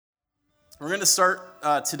We're going to start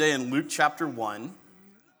today in Luke chapter 1.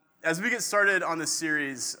 As we get started on this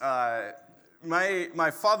series,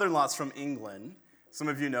 my father-in-law is from England. Some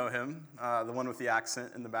of you know him, the one with the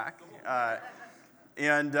accent in the back.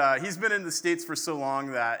 And he's been in the States for so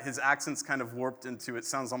long that his accent's kind of warped into, it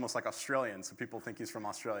sounds almost like Australian, so people think he's from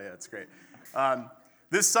Australia. It's great.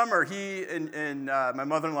 This summer, he and my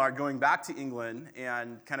mother-in-law are going back to England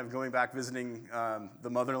and kind of going back visiting the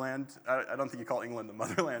motherland. I don't think you call England the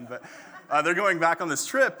motherland, but they're going back on this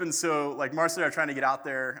trip. And so, like, Marcy and I are trying to get out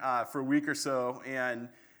there for a week or so and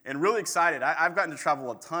really excited. I've gotten to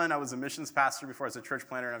travel a ton. I was a missions pastor before I was a church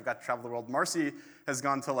planner, and I've got to travel the world. Marcy has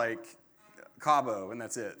gone to, like, Cabo, and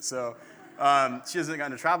that's it. So she hasn't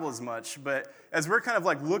gotten to travel as much. But as we're kind of,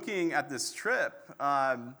 like, looking at this trip,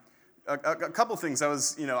 a couple things.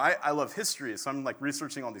 I love history, so I'm like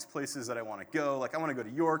researching all these places that I want to go. Like I want to go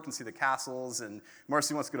to York and see the castles, and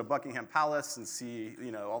Marcy wants to go to Buckingham Palace and see,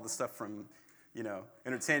 all the stuff from,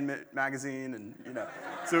 Entertainment Magazine, and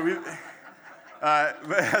So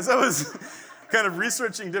but as I was kind of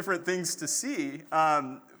researching different things to see,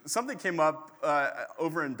 something came up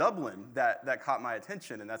over in Dublin that caught my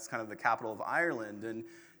attention, and that's kind of the capital of Ireland. And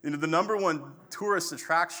the number one tourist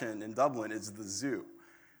attraction in Dublin is the zoo,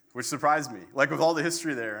 which surprised me, like with all the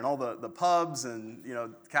history there and all the pubs and,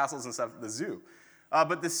 castles and stuff, the zoo.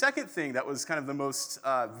 But the second thing that was kind of the most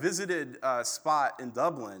visited spot in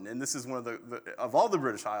Dublin, and this is one of all the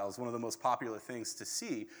British Isles, one of the most popular things to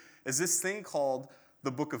see, is this thing called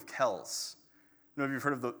the Book of Kells. I don't know if you've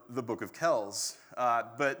heard of the Book of Kells,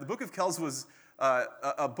 but the Book of Kells was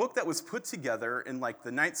a book that was put together in like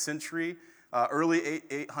the 9th century, early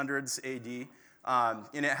 800s AD,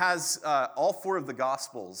 and it has all four of the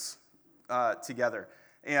Gospels together,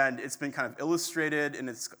 and it's been kind of illustrated, and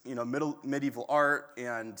it's medieval art,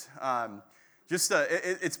 and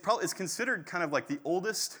it's considered kind of like the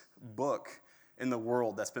oldest book in the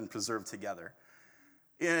world that's been preserved together,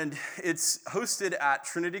 and it's hosted at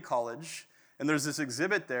Trinity College. And there's this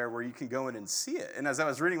exhibit there where you can go in and see it. And as I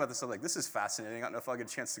was reading about this, I'm like, this is fascinating. I don't know if I'll get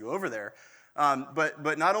a chance to go over there.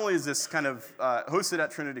 But not only is this kind of hosted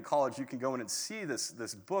at Trinity College, you can go in and see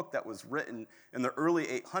this book that was written in the early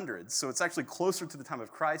 800s. So it's actually closer to the time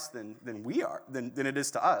of Christ than it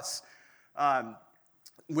is to us.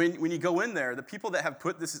 When you go in there, the people that have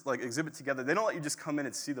put this like exhibit together, they don't let you just come in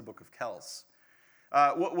and see the Book of Kells.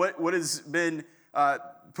 What has been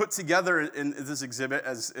put together in this exhibit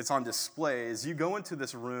as it's on display is you go into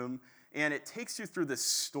this room and it takes you through this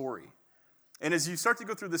story. And as you start to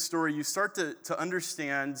go through this story, you start to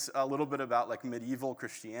understand a little bit about like medieval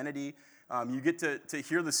Christianity. You get to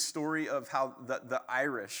hear the story of how the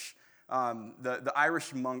Irish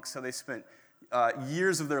monks, how they spent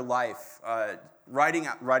years of their life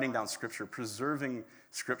writing down Scripture, preserving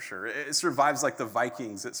Scripture. It survives like the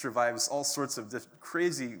Vikings. It survives all sorts of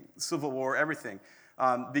crazy civil war, everything,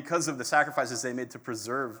 because of the sacrifices they made to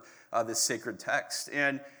preserve this sacred text.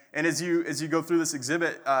 And as you go through this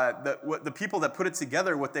exhibit, the people that put it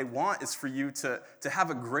together, what they want is for you to have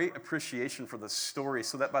a great appreciation for the story,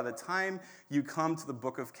 so that by the time you come to the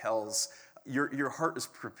Book of Kells, your heart is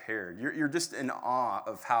prepared. You're just in awe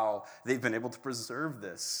of how they've been able to preserve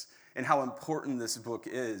this and how important this book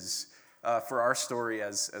is for our story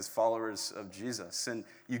as followers of Jesus. And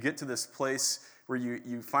you get to this place where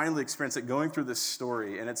you finally experience it going through this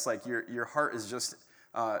story, and it's like your heart is just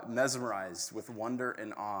mesmerized with wonder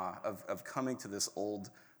and awe of coming to this old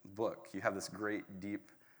book. You have this great,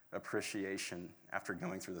 deep appreciation after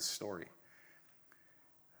going through this story.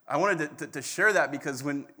 I wanted to share that because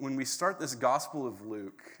when we start this Gospel of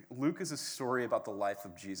Luke, Luke is a story about the life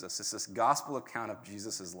of Jesus. It's this gospel account of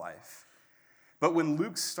Jesus' life. But when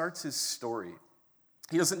Luke starts his story,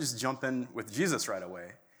 he doesn't just jump in with Jesus right away.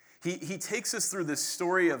 He takes us through this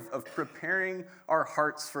story of preparing our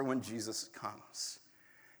hearts for when Jesus comes.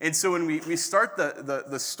 And so when we start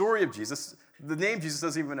the story of Jesus, the name Jesus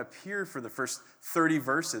doesn't even appear for the first 30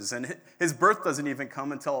 verses, and his birth doesn't even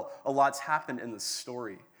come until a lot's happened in the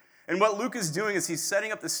story. And what Luke is doing is he's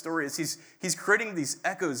setting up this story, is he's creating these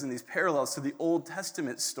echoes and these parallels to the Old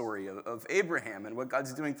Testament story of Abraham and what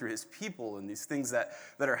God's doing through his people and these things that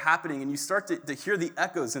are happening. And you start to hear the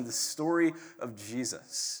echoes in the story of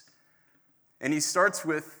Jesus. And he starts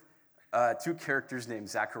with two characters named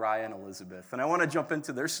Zachariah and Elizabeth. And I want to jump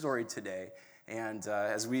into their story today. And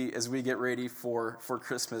as we get ready for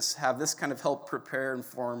Christmas, have this kind of help prepare and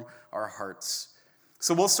form our hearts.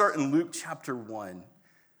 So we'll start in Luke chapter 1.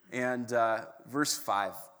 And verse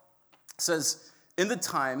 5 says, "In the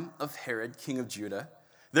time of Herod, king of Judah,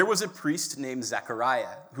 there was a priest named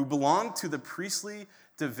Zechariah who belonged to the priestly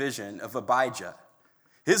division of Abijah.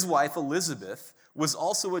 His wife Elizabeth was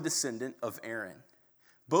also a descendant of Aaron.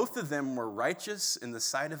 Both of them were righteous in the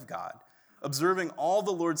sight of God, observing all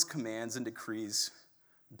the Lord's commands and decrees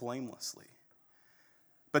blamelessly.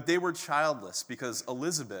 But they were childless because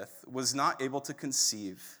Elizabeth was not able to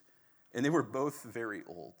conceive, and they were both very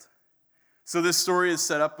old. So this story is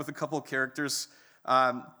set up with a couple of characters,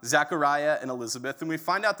 Zechariah and Elizabeth, and we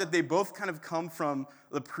find out that they both kind of come from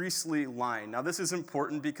the priestly line. Now this is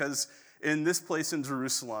important because in this place in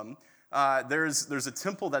Jerusalem, there's a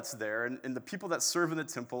temple that's there, and the people that serve in the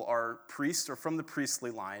temple are priests or from the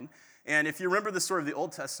priestly line. And if you remember the story of the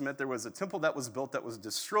Old Testament, there was a temple that was built that was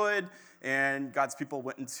destroyed, and God's people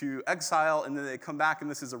went into exile, and then they come back, and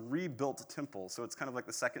this is a rebuilt temple. So it's kind of like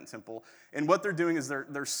the second temple. And what they're doing is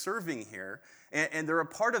they're serving here, and they're a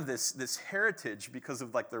part of this heritage because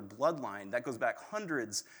of like their bloodline that goes back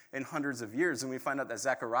hundreds and hundreds of years. And we find out that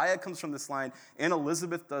Zechariah comes from this line, and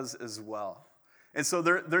Elizabeth does as well. And so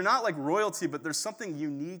they're not like royalty, but there's something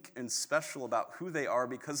unique and special about who they are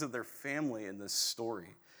because of their family in this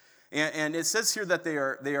story. And it says here that they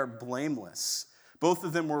are blameless. Both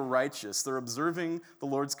of them were righteous. They're observing the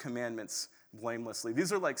Lord's commandments blamelessly.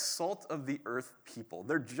 These are like salt of the earth people.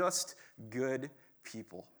 They're just good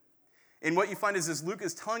people. And what you find is as Luke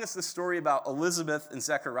is telling us the story about Elizabeth and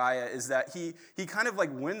Zechariah is that he kind of like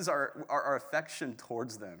wins our affection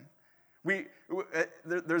towards them.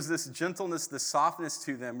 There's this gentleness, this softness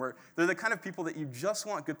to them where they're the kind of people that you just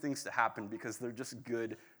want good things to happen because they're just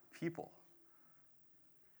good people.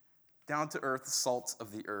 Down to earth, salt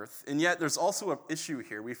of the earth. And yet there's also an issue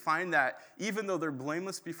here. We find that even though they're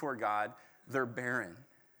blameless before God, they're barren.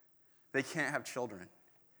 They can't have children.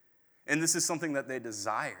 And this is something that they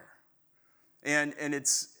desire. And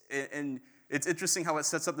it's interesting how it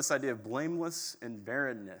sets up this idea of blameless and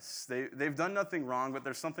barrenness. They've done nothing wrong, but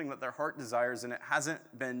there's something that their heart desires, and it hasn't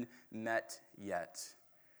been met yet.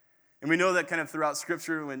 And we know that kind of throughout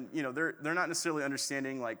Scripture, when they're not necessarily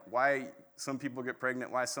understanding like why some people get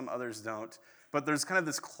pregnant, why some others don't, but there's kind of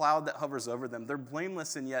this cloud that hovers over them. They're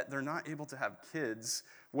blameless, and yet they're not able to have kids.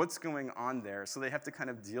 What's going on there? So they have to kind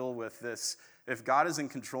of deal with this. If God is in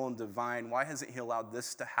control and divine, why hasn't he allowed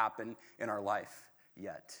this to happen in our life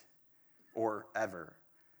yet or ever?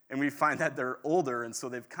 And we find that they're older, and so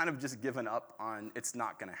they've kind of just given up on it's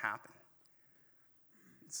not going to happen.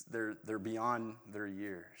 They're beyond their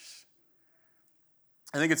years.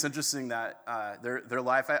 I think it's interesting that their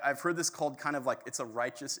life, I've heard this called kind of like it's a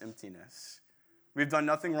righteous emptiness. We've done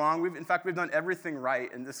nothing wrong. We've done everything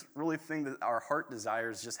right, and this really thing that our heart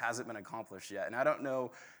desires just hasn't been accomplished yet. And I don't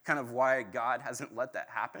know kind of why God hasn't let that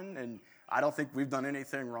happen, and I don't think we've done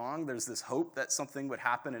anything wrong. There's this hope that something would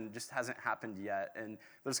happen, and it just hasn't happened yet. And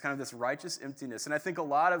there's kind of this righteous emptiness. And I think a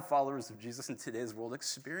lot of followers of Jesus in today's world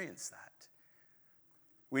experience that.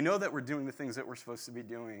 We know that we're doing the things that we're supposed to be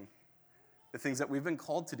doing, the things that we've been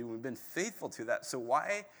called to do. We've been faithful to that. So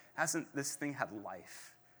why hasn't this thing had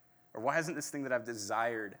life? Or why hasn't this thing that I've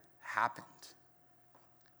desired happened?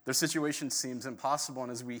 Their situation seems impossible,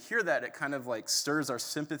 and as we hear that, it kind of like stirs our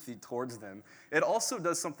sympathy towards them. It also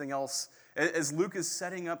does something else. As Luke is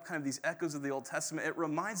setting up kind of these echoes of the Old Testament, it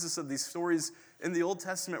reminds us of these stories in the Old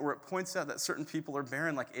Testament where it points out that certain people are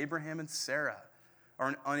barren, like Abraham and Sarah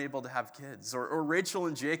are unable to have kids, or Rachel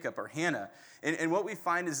and Jacob, or Hannah. And what we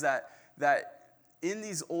find is that in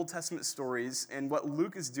these Old Testament stories, and what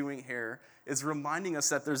Luke is doing here is reminding us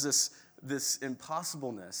that there's this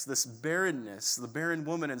impossibleness, this barrenness. The barren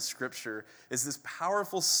woman in Scripture is this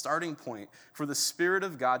powerful starting point for the Spirit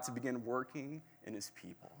of God to begin working in his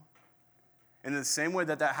people. And in the same way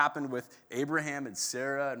that happened with Abraham and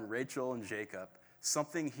Sarah and Rachel and Jacob,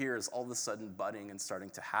 something here is all of a sudden budding and starting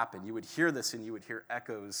to happen. You would hear this and you would hear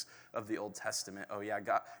echoes of the Old Testament. Oh yeah,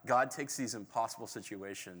 God takes these impossible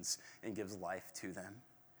situations and gives life to them.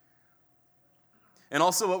 And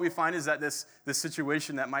also what we find is that this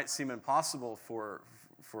situation that might seem impossible for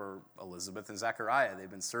Elizabeth and Zechariah, they've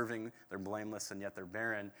been serving, they're blameless, and yet they're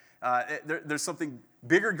barren. There's something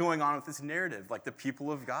bigger going on with this narrative, like the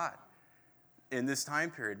people of God. In this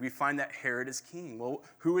time period, we find that Herod is king. Well,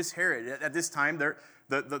 who is Herod? At this time,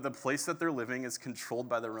 the place that they're living is controlled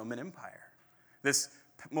by the Roman Empire.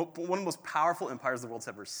 One of the most powerful empires the world's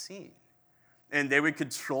ever seen. And they would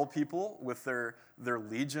control people with their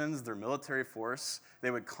legions, their military force.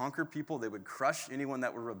 They would conquer people. They would crush anyone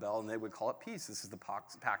that would rebel, and they would call it peace. This is the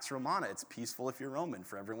Pax Romana. It's peaceful if you're Roman.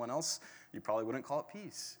 For everyone else, you probably wouldn't call it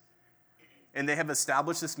peace. And they have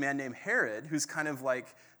established this man named Herod, who's kind of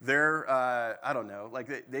like their,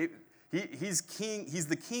 he's king. He's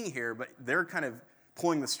the king here, but they're kind of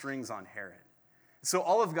pulling the strings on Herod. So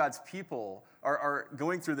all of God's people are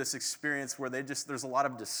going through this experience where there's a lot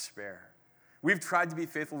of despair. We've tried to be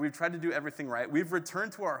faithful. We've tried to do everything right. We've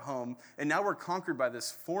returned to our home, and now we're conquered by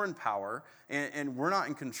this foreign power, and we're not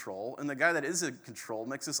in control. And the guy that is in control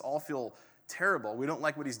makes us all feel terrible. We don't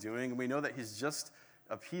like what he's doing, and we know that he's just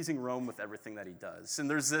appeasing Rome with everything that he does. And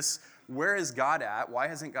there's this, where is God at? Why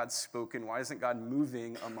hasn't God spoken? Why isn't God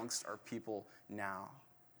moving amongst our people now?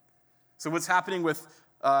 So what's happening with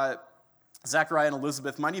Zechariah and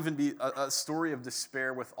Elizabeth might even be a story of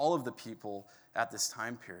despair with all of the people at this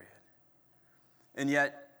time period. And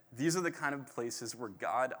yet, these are the kind of places where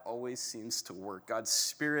God always seems to work. God's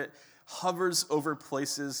Spirit hovers over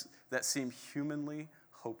places that seem humanly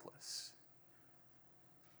hopeless.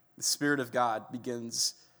 The Spirit of God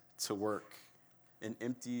begins to work in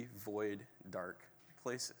empty, void, dark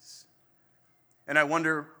places. And I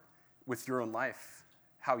wonder, with your own life,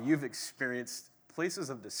 how you've experienced places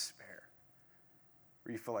of despair,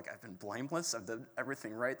 where you feel like, I've been blameless, I've done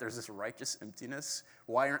everything right, there's this righteous emptiness.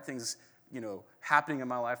 Why aren't things happening in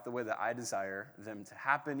my life the way that I desire them to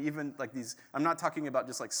happen? Even like these, I'm not talking about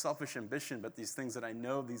just like selfish ambition, but these things that I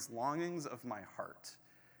know, these longings of my heart.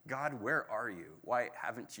 God, where are you? Why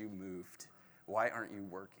haven't you moved? Why aren't you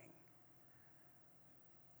working?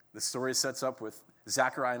 The story sets up with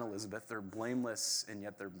Zechariah and Elizabeth. They're blameless, and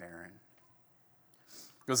yet they're barren.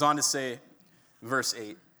 It goes on to say, verse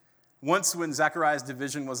 8, once when Zechariah's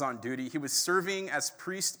division was on duty, he was serving as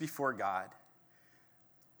priest before God.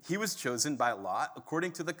 He was chosen by lot,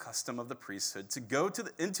 according to the custom of the priesthood, to go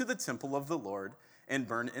into the temple of the Lord and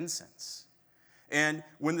burn incense. And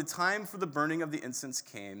when the time for the burning of the incense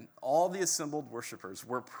came, all the assembled worshipers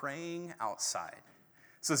were praying outside.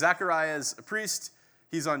 So Zechariah is a priest.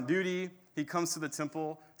 He's on duty. He comes to the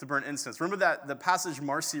temple to burn incense. Remember that the passage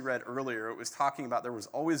Marcy read earlier, it was talking about there was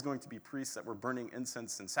always going to be priests that were burning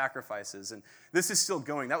incense and sacrifices. And this is still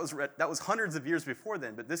going. That was hundreds of years before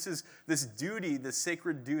then. But this is this duty, this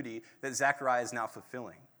sacred duty that Zechariah is now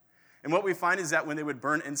fulfilling. And what we find is that when they would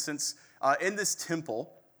burn incense in this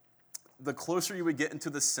temple, the closer you would get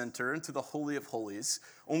into the center, into the Holy of Holies,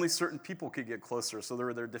 only certain people could get closer. So there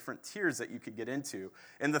were different tiers that you could get into.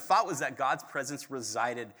 And the thought was that God's presence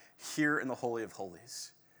resided here in the Holy of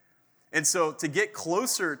Holies. And so to get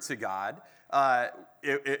closer to God,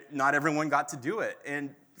 not everyone got to do it.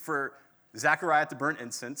 And for Zechariah to burn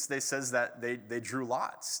incense, they says that they drew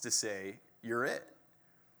lots to say, you're it.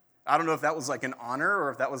 I don't know if that was like an honor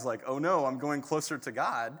or if that was like, oh no, I'm going closer to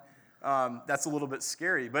God. That's a little bit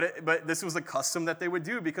scary. But this was a custom that they would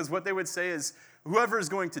do, because what they would say is, whoever is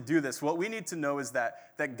going to do this, what we need to know is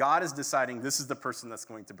that God is deciding this is the person that's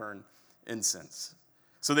going to burn incense.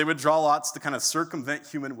 So they would draw lots to kind of circumvent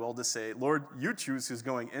human will to say, Lord, you choose who's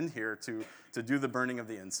going in here to do the burning of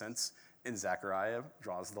the incense. And Zechariah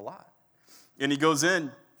draws the lot. And he goes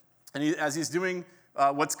in, and as he's doing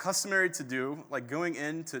what's customary to do, like going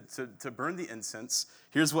in to burn the incense,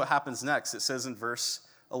 here's what happens next. It says in verse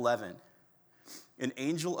 11, an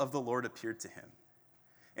angel of the Lord appeared to him,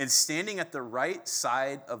 and standing at the right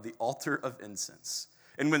side of the altar of incense.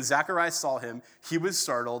 And when Zechariah saw him, he was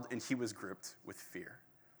startled and he was gripped with fear.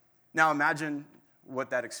 Now imagine what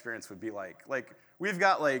that experience would be like. Like, we've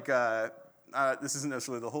got this isn't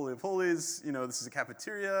necessarily the Holy of Holies, this is a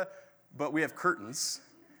cafeteria, but we have curtains.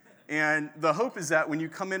 And the hope is that when you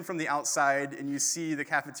come in from the outside and you see the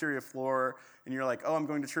cafeteria floor and you're like, oh, I'm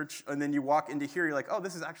going to church, and then you walk into here, you're like, oh,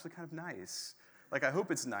 this is actually kind of nice. Like, I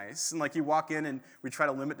hope it's nice. And like you walk in and we try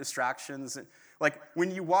to limit distractions. And like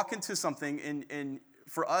when you walk into something, and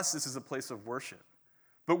for us, this is a place of worship.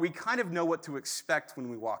 But we kind of know what to expect when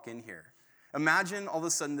we walk in here. Imagine all of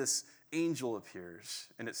a sudden this angel appears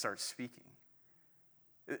and it starts speaking.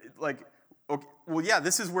 Okay, well, yeah,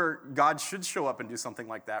 this is where God should show up and do something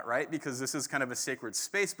like that, right? Because this is kind of a sacred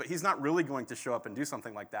space, but he's not really going to show up and do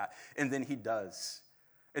something like that. And then he does.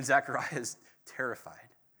 And Zechariah is terrified.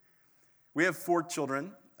 We have 4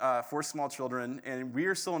 children, 4 small children, and we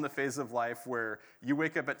are still in the phase of life where you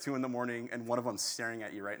wake up at 2 in the morning and one of them's staring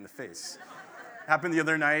at you right in the face. Happened the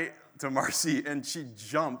other night to Marcy, and she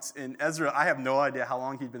jumped. And Ezra, I have no idea how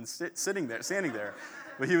long he'd been standing there.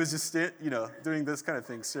 But he was just, doing this kind of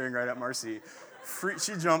thing, staring right at Marcy.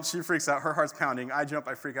 She jumps, she freaks out, her heart's pounding. I jump,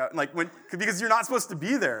 I freak out. Because you're not supposed to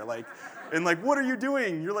be there. What are you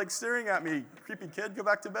doing? You're staring at me. Creepy kid, go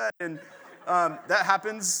back to bed. And that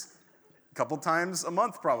happens a couple times a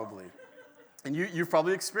month probably. And you've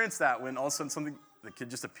probably experienced that when all of a sudden the kid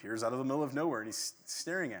just appears out of the middle of nowhere and he's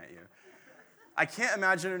staring at you. I can't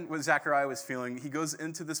imagine what Zechariah was feeling. He goes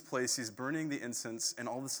into this place, he's burning the incense, and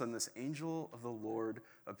all of a sudden this angel of the Lord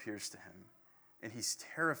appears to him. And he's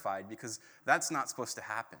terrified because that's not supposed to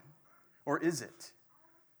happen. Or is it?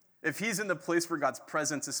 If he's in the place where God's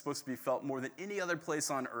presence is supposed to be felt more than any other place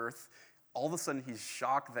on earth, all of a sudden he's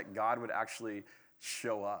shocked that God would actually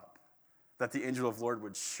show up, that the angel of the Lord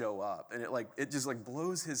would show up. And it just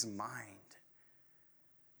blows his mind.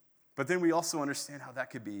 But then we also understand how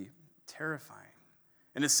that could be terrifying.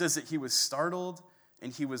 And it says that he was startled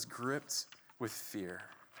and he was gripped with fear.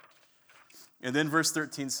 And then verse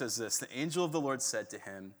 13 says this, the angel of the Lord said to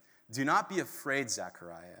him, do not be afraid,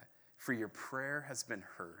 Zechariah, for your prayer has been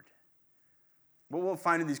heard. What we'll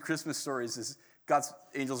find in these Christmas stories is God's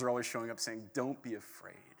angels are always showing up saying, don't be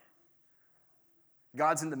afraid.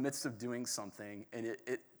 God's in the midst of doing something, and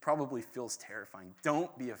it probably feels terrifying.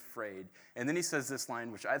 Don't be afraid. And then he says this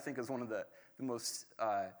line, which I think is one of the most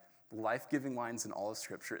life-giving lines in all of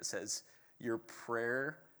Scripture. It says, your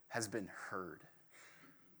prayer has been heard.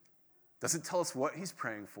 Doesn't tell us what he's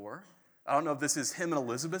praying for. I don't know if this is him and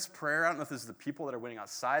Elizabeth's prayer. I don't know if this is the people that are waiting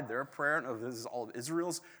outside their prayer. I don't know if this is all of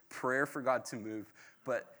Israel's prayer for God to move.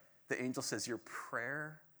 But the angel says, your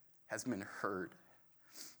prayer has been heard.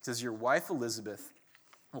 It says, your wife Elizabeth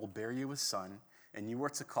will bear you a son, and you are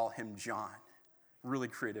to call him John. Really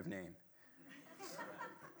creative name.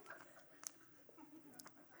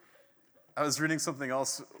 I was reading something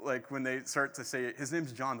else, when they start to say, his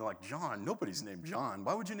name's John, they're like, John? Nobody's named John.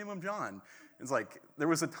 Why would you name him John? It's there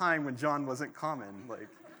was a time when John wasn't common.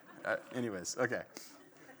 Anyways, okay.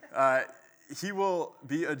 He will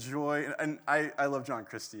be a joy, and I love John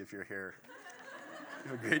Christie if you're here.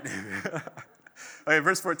 You have a great name. Okay,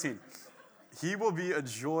 verse 14. He will be a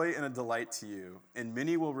joy and a delight to you, and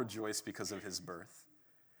many will rejoice because of his birth.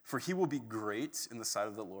 For he will be great in the sight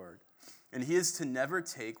of the Lord, and he is to never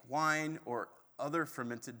take wine or other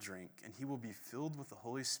fermented drink, and he will be filled with the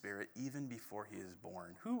Holy Spirit even before he is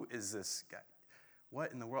born. Who is this guy?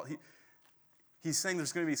 What in the world? He's saying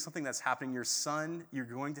there's going to be something that's happening. You're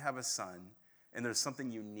going to have a son, and there's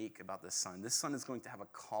something unique about this son. This son is going to have a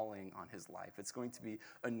calling on his life. It's going to be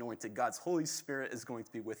anointed. God's Holy Spirit is going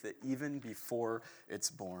to be with it even before it's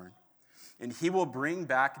born. And he will bring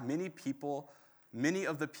back many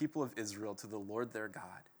of the people of Israel to the Lord their God.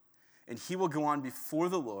 And he will go on before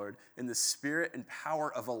the Lord in the spirit and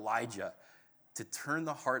power of Elijah to turn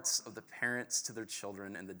the hearts of the parents to their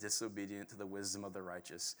children and the disobedient to the wisdom of the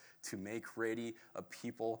righteous, to make ready a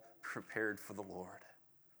people prepared for the Lord.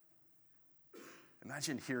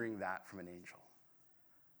 Imagine hearing that from an angel.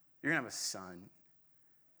 You're going to have a son,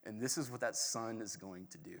 and this is what that son is going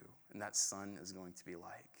to do, and that son is going to be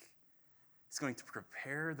like. He's going to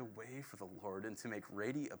prepare the way for the Lord and to make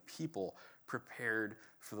ready a people prepared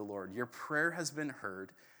for the Lord. Your prayer has been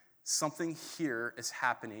heard. Something here is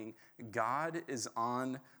happening. God is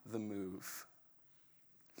on the move.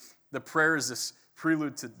 The prayer is this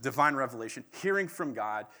prelude to divine revelation, hearing from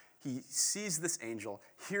God. He sees this angel,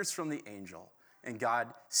 hears from the angel, and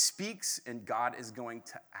God speaks, and God is going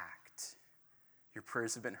to act. Your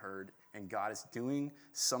prayers have been heard, and God is doing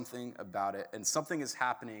something about it, and something is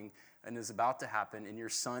happening and is about to happen, and your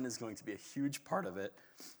son is going to be a huge part of it,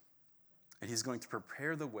 and he's going to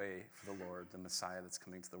prepare the way for the Lord, the Messiah that's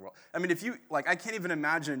coming to the world. I mean, I can't even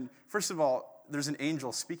imagine, first of all, there's an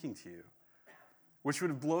angel speaking to you, which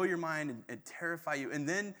would blow your mind and terrify you. And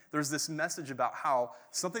then there's this message about how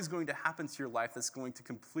something's going to happen to your life that's going to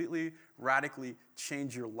completely, radically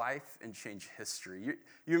change your life and change history.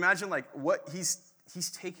 You imagine what he's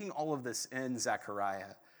taking all of this in,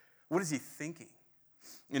 Zechariah. What is he thinking?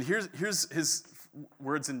 And here's his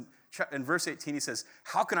words in verse 18. He says,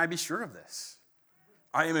 how can I be sure of this?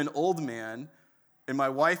 I am an old man, and my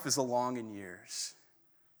wife is along in years.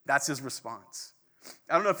 That's his response.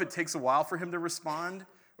 I don't know if it takes a while for him to respond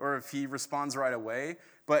or if he responds right away,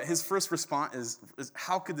 but his first response is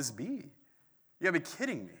how could this be? You gotta be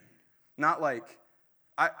kidding me. Not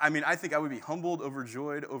I think I would be humbled,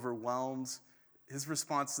 overjoyed, overwhelmed. His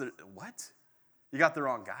response is, what? You got the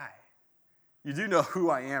wrong guy. You do know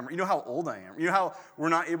who I am. You know how old I am. You know how we're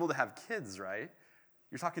not able to have kids, right?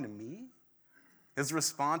 You're talking to me? His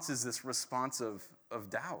response is this response of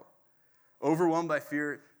doubt. Overwhelmed by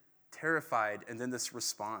fear, terrified, and then this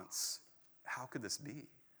response. How could this be?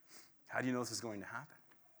 How do you know this is going to happen?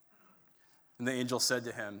 And the angel said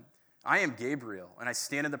to him, I am Gabriel, and I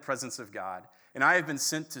stand in the presence of God, and I have been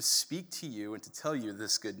sent to speak to you and to tell you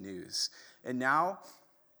this good news. And now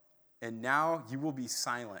you will be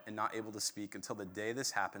silent and not able to speak until the day this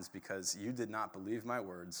happens, because you did not believe my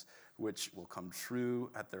words, which will come true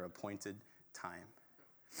at their appointed time.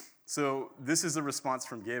 So this is a response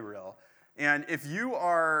from Gabriel. And if you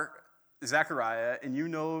are Zechariah and you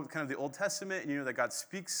know kind of the Old Testament and you know that God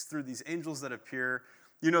speaks through these angels that appear,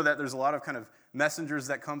 you know that there's a lot of kind of messengers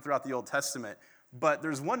that come throughout the Old Testament. But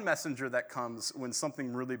there's one messenger that comes when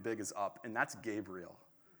something really big is up, and that's Gabriel.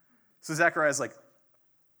 So Zechariah's like,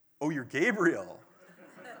 oh, you're Gabriel.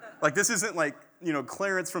 Like, this isn't like,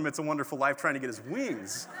 Clarence from It's a Wonderful Life trying to get his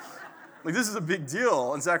wings. Like, this is a big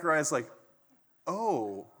deal. And Zechariah's like,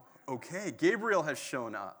 oh, okay, Gabriel has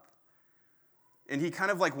shown up. And he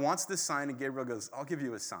kind of like wants this sign, and Gabriel goes, I'll give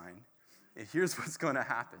you a sign. And here's what's going to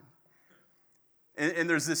happen. And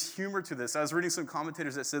there's this humor to this. I was reading some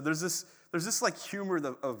commentators that said there's this like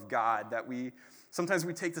humor of God that sometimes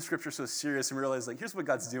we take the scripture so serious and realize, like, here's what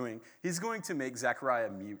God's doing. He's going to make Zechariah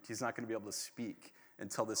mute. He's not going to be able to speak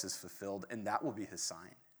until this is fulfilled, and that will be his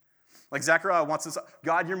sign. Like, Zechariah wants this,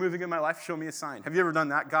 God, you're moving in my life, show me a sign. Have you ever done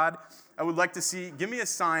that, God? I would like to see, give me a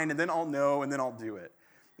sign, and then I'll know, and then I'll do it.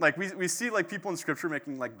 Like, we see, like, people in Scripture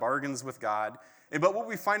making, like, bargains with God. But what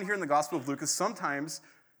we find here in the Gospel of Luke is sometimes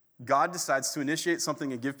God decides to initiate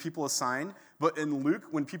something and give people a sign, but in Luke,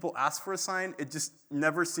 when people ask for a sign, it just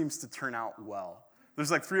never seems to turn out well. There's,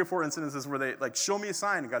 like, 3 or 4 incidences where they, like, show me a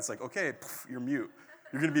sign, and God's like, okay, you're mute.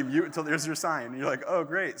 You're going to be mute until there's your sign. And you're like, oh,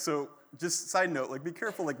 great. So just side note, like, be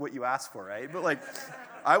careful, like, what you ask for, right? But, like,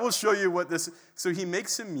 I will show you what this. So he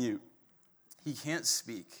makes him mute. He can't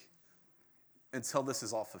speak until this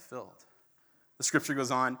is all fulfilled. The scripture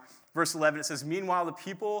goes on. Verse 11, it says, meanwhile, the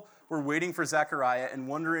people were waiting for Zechariah and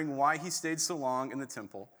wondering why he stayed so long in the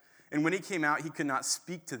temple. And when he came out, he could not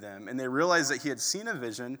speak to them. And they realized that he had seen a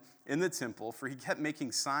vision in the temple, for he kept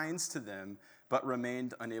making signs to them, but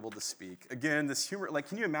remained unable to speak. Again, this humor, like,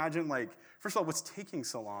 can you imagine, like, first of all, what's taking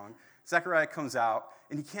so long? Zechariah comes out,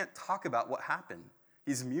 and he can't talk about what happened.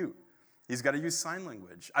 He's mute. He's got to use sign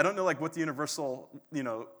language. I don't know, like, what the universal,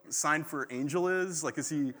 sign for angel is. Like, is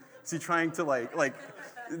he trying to, like,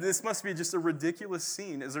 this must be just a ridiculous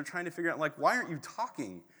scene as they're trying to figure out, like, why aren't you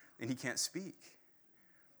talking? And he can't speak.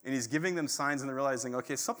 And he's giving them signs, and they're realizing,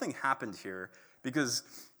 okay, something happened here, because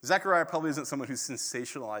Zechariah probably isn't someone who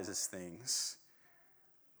sensationalizes things.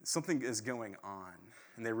 Something is going on,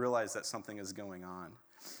 and they realize that something is going on.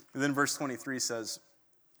 And then verse 23 says,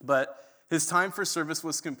 but his time for service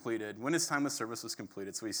was completed. When his time of service was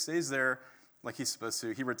completed, so he stays there like he's supposed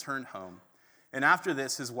to, he returned home. And after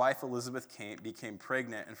this, his wife Elizabeth became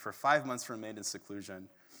pregnant, and for 5 months remained in seclusion,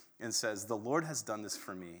 and says, the Lord has done this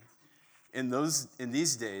for me. In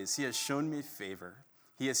these days, he has shown me favor.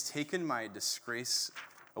 He has taken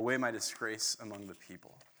away my disgrace among the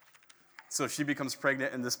people. So she becomes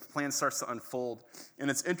pregnant, and this plan starts to unfold. And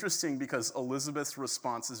it's interesting because Elizabeth's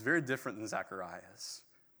response is very different than Zechariah's.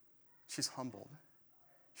 She's humbled.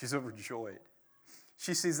 She's overjoyed.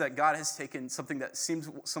 She sees that God has taken something that seems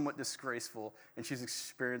somewhat disgraceful, and she's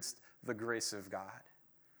experienced the grace of God.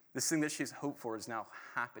 This thing that she's hoped for is now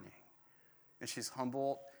happening. And she's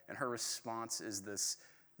humble, and her response is this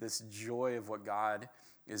joy of what God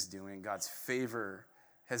is doing. God's favor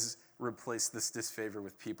has replaced this disfavor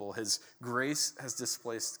with people. His grace has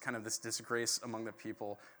displaced kind of this disgrace among the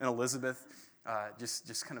people. And Elizabeth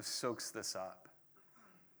just kind of soaks this up.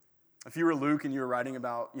 If you were Luke and you were writing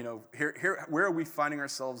about, here, where are we finding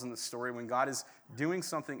ourselves in the story when God is doing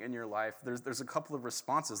something in your life? There's a couple of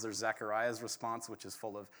responses. There's Zechariah's response, which is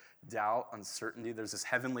full of doubt, uncertainty. There's this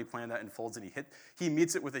heavenly plan that unfolds, and he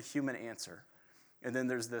meets it with a human answer. And then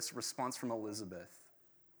there's this response from Elizabeth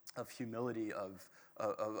of humility,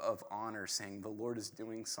 of honor, saying, the Lord is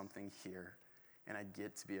doing something here, and I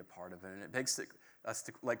get to be a part of it. And it begs us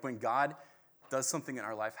to, like, when God does something in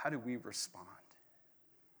our life, how do we respond?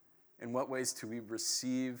 In what ways do we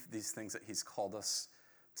receive these things that he's called us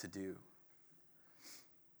to do?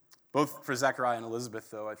 Both for Zechariah and Elizabeth,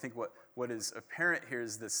 though, I think what is apparent here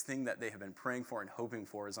is this thing that they have been praying for and hoping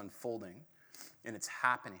for is unfolding, and it's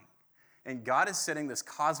happening. And God is setting this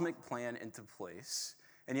cosmic plan into place,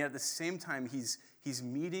 and yet at the same time, he's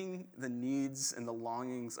meeting the needs and the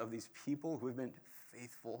longings of these people who have been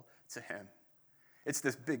faithful to him. It's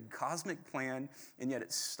this big cosmic plan, and yet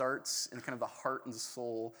it starts in kind of the heart and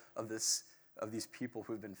soul of these people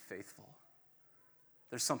who have been faithful.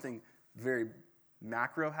 There's something very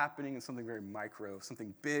macro happening and something very micro,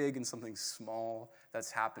 something big and something small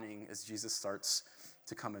that's happening as Jesus starts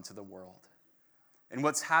to come into the world. And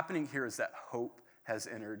what's happening here is that hope has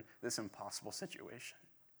entered this impossible situation.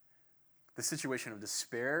 The situation of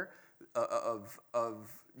despair, of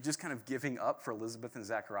just kind of giving up for Elizabeth and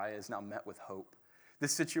Zechariah is now met with hope.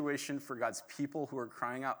 This situation for God's people who are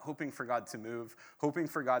crying out, hoping for God to move, hoping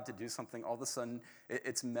for God to do something, all of a sudden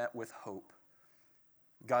it's met with hope.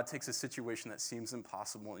 God takes a situation that seems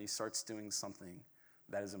impossible and he starts doing something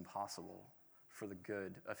that is impossible for the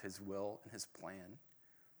good of his will and his plan.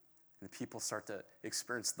 And the people start to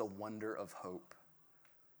experience the wonder of hope.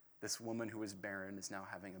 This woman who is barren is now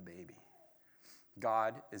having a baby.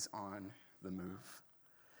 God is on the move.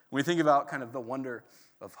 When we think about kind of the wonder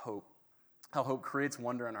of hope, how hope creates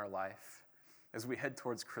wonder in our life as we head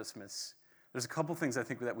towards Christmas, there's a couple things I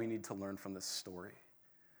think that we need to learn from this story.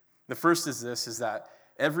 The first is that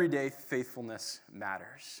everyday faithfulness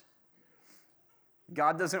matters.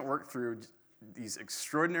 God doesn't work through these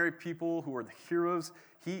extraordinary people who are the heroes.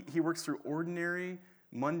 He works through ordinary,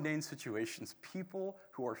 mundane situations, people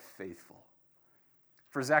who are faithful.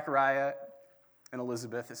 For Zechariah and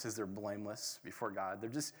Elizabeth, it says they're blameless before God.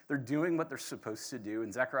 They're doing what they're supposed to do.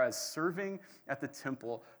 And Zechariah is serving at the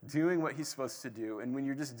temple, doing what he's supposed to do. And when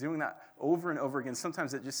you're just doing that over and over again,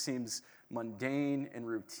 sometimes it just seems mundane and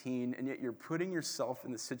routine, and yet you're putting yourself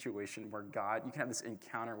in the situation where you can have this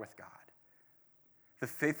encounter with God. The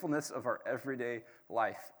faithfulness of our everyday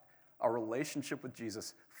life, our relationship with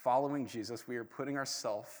Jesus, following Jesus, we are putting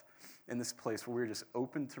ourselves in this place where we're just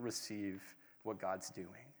open to receive what God's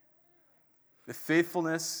doing. The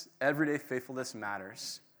faithfulness, everyday faithfulness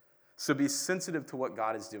matters. So be sensitive to what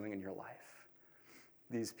God is doing in your life.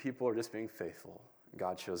 These people are just being faithful.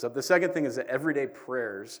 God shows up. The second thing is that everyday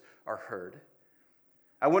prayers are heard.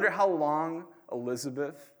 I wonder how long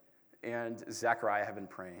Elizabeth and Zechariah have been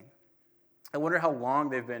praying. I wonder how long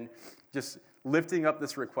they've been just lifting up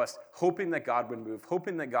this request, hoping that God would move,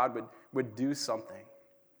 hoping that God would do something.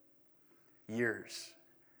 Years.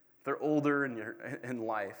 They're older in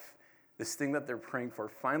life. This thing that they're praying for,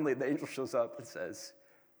 finally the angel shows up and says,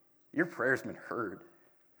 your prayer's been heard.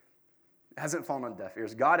 It hasn't fallen on deaf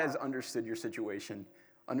ears. God has understood your situation,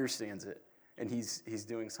 understands it, and he's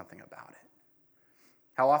doing something about it.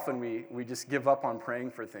 How often we just give up on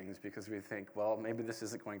praying for things because we think, well, maybe this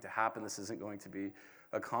isn't going to happen, this isn't going to be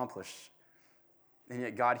accomplished. And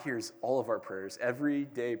yet God hears all of our prayers.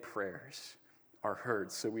 Everyday prayers are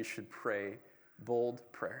heard, so we should pray bold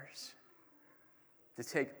prayers to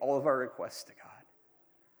take all of our requests to God.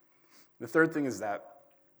 The third thing is that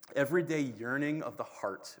everyday yearning of the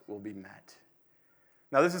heart will be met.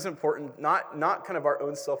 Now, this is important, not kind of our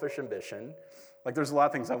own selfish ambition. Like, there's a lot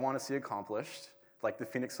of things I want to see accomplished, like the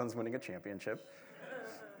Phoenix Suns winning a championship.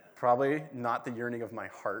 Probably not the yearning of my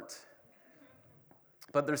heart.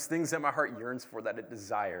 But there's things that my heart yearns for, that it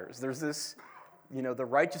desires. There's this, the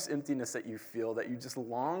righteous emptiness that you feel, that you just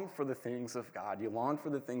long for the things of God. You long for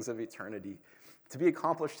the things of eternity to be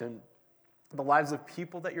accomplished in the lives of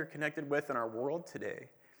people that you're connected with in our world today.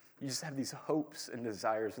 You just have these hopes and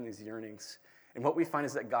desires and these yearnings. And what we find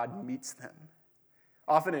is that God meets them,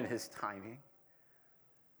 often in his timing.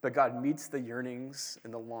 But God meets the yearnings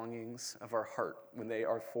and the longings of our heart when they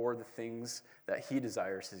are for the things that he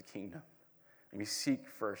desires, his kingdom. And we seek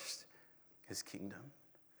first his kingdom.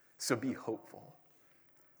 So be hopeful.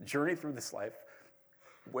 Journey through this life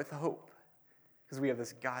with hope, because we have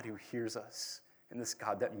this God who hears us and this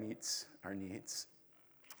God that meets our needs.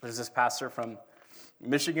 There's this pastor from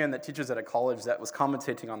Michigan that teaches at a college that was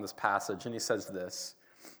commentating on this passage, and he says this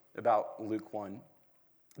about Luke 1.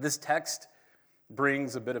 This text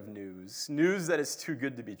brings a bit of news that is too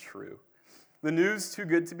good to be true. The news too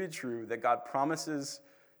good to be true that God promises,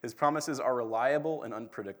 his promises are reliable and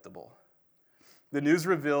unpredictable. The news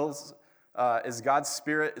reveals as God's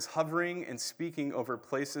Spirit is hovering and speaking over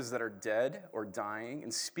places that are dead or dying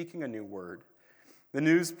and speaking a new word. The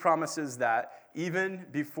news promises that even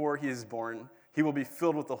before he is born, he will be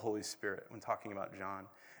filled with the Holy Spirit when talking about John.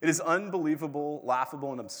 It is unbelievable,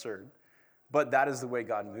 laughable, and absurd, but that is the way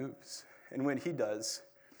God moves. And when he does,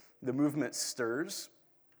 the movement stirs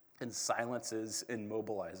and silences and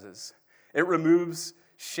mobilizes. It removes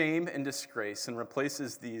shame and disgrace and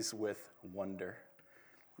replaces these with wonder.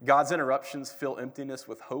 God's interruptions fill emptiness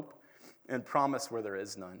with hope and promise where there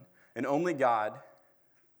is none. And only God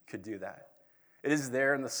could do that. It is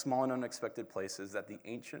there in the small and unexpected places that the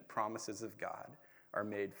ancient promises of God are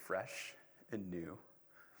made fresh and new.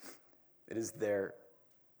 It is there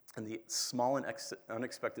in the small and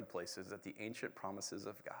unexpected places that the ancient promises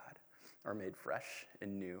of God are made fresh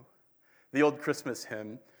and new. The old Christmas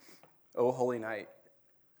hymn, O Holy Night,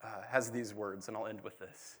 has these words, and I'll end with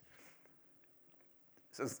this.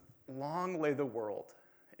 It says, long lay the world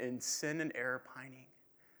in sin and error pining,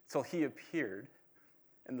 till he appeared,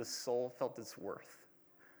 and the soul felt its worth.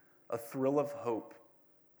 A thrill of hope,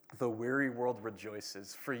 the weary world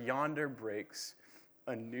rejoices, for yonder breaks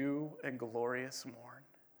a new and glorious morn.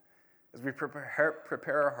 As we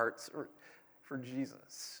prepare our hearts for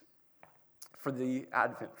Jesus, for the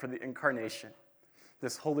Advent, for the incarnation,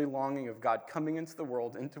 this holy longing of God coming into the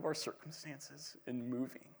world, into our circumstances, and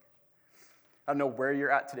moving. I don't know where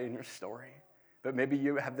you're at today in your story, but maybe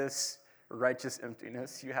you have this righteous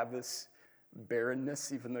emptiness. You have this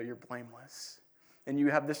barrenness, even though you're blameless. And you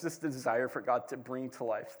have this desire for God to bring to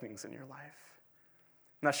life things in your life.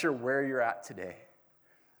 I'm not sure where you're at today,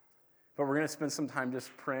 But we're going to spend some time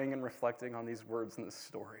just praying and reflecting on these words in this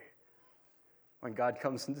story. When God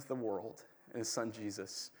comes into the world in his son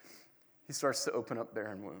Jesus, he starts to open up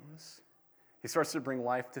barren wombs. He starts to bring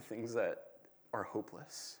life to things that are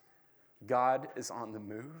hopeless. God is on the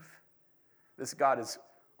move. This God is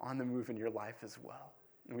on the move in your life as well.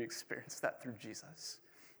 And we experience that through Jesus.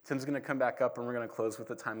 Tim's going to come back up and we're going to close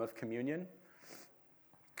with a time of communion.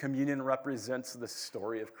 Communion represents the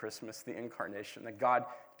story of Christmas, the incarnation, that God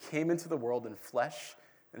came into the world in flesh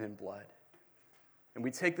and in blood. And we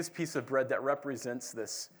take this piece of bread that represents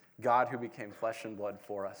this God who became flesh and blood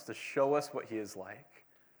for us to show us what he is like.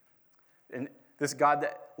 And this God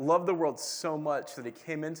that loved the world so much that he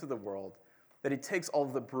came into the world, that he takes all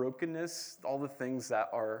the brokenness, all the things that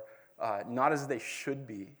are not as they should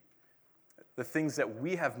be, the things that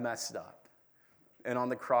we have messed up, and on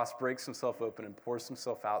the cross breaks himself open and pours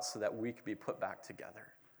himself out so that we could be put back together.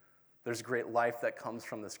 There's great life that comes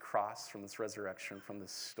from this cross, from this resurrection, from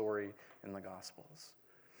this story in the Gospels.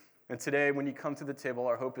 And today, when you come to the table,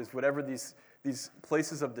 our hope is whatever these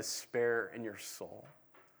places of despair in your soul,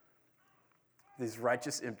 these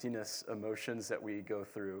righteous emptiness emotions that we go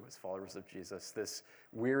through as followers of Jesus, this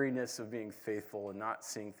weariness of being faithful and not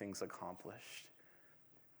seeing things accomplished.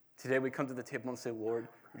 Today we come to the table and say, Lord,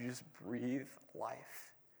 would you just breathe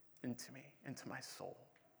life into me, into my soul?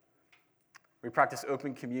 We practice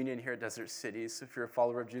open communion here at Desert City, so if you're a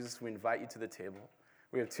follower of Jesus, we invite you to the table.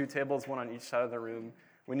 We have 2 tables, one on each side of the room.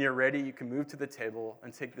 When you're ready, you can move to the table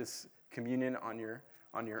and take this communion on your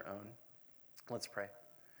own. Let's pray.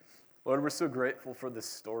 Lord, we're so grateful for this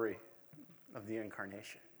story of the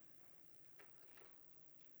incarnation,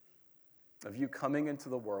 of you coming into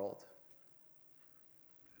the world.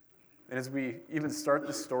 And as we even start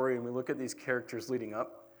the story and we look at these characters leading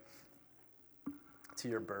up to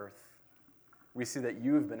your birth, we see that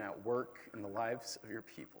you have been at work in the lives of your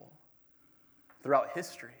people throughout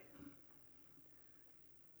history.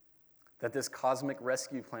 That this cosmic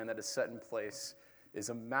rescue plan that is set in place is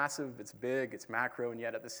a massive, it's big, it's macro, and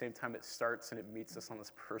yet at the same time it starts and it meets us on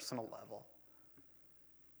this personal level.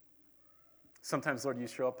 Sometimes, Lord, you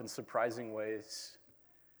show up in surprising ways,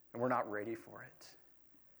 and we're not ready for it.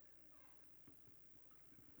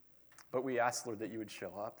 But we ask, Lord, that you would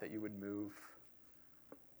show up, that you would move,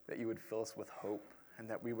 that you would fill us with hope, and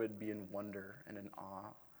that we would be in wonder and in awe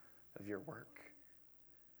of your work.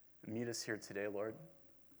 Meet us here today, Lord.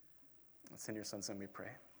 It's in your son's name we pray.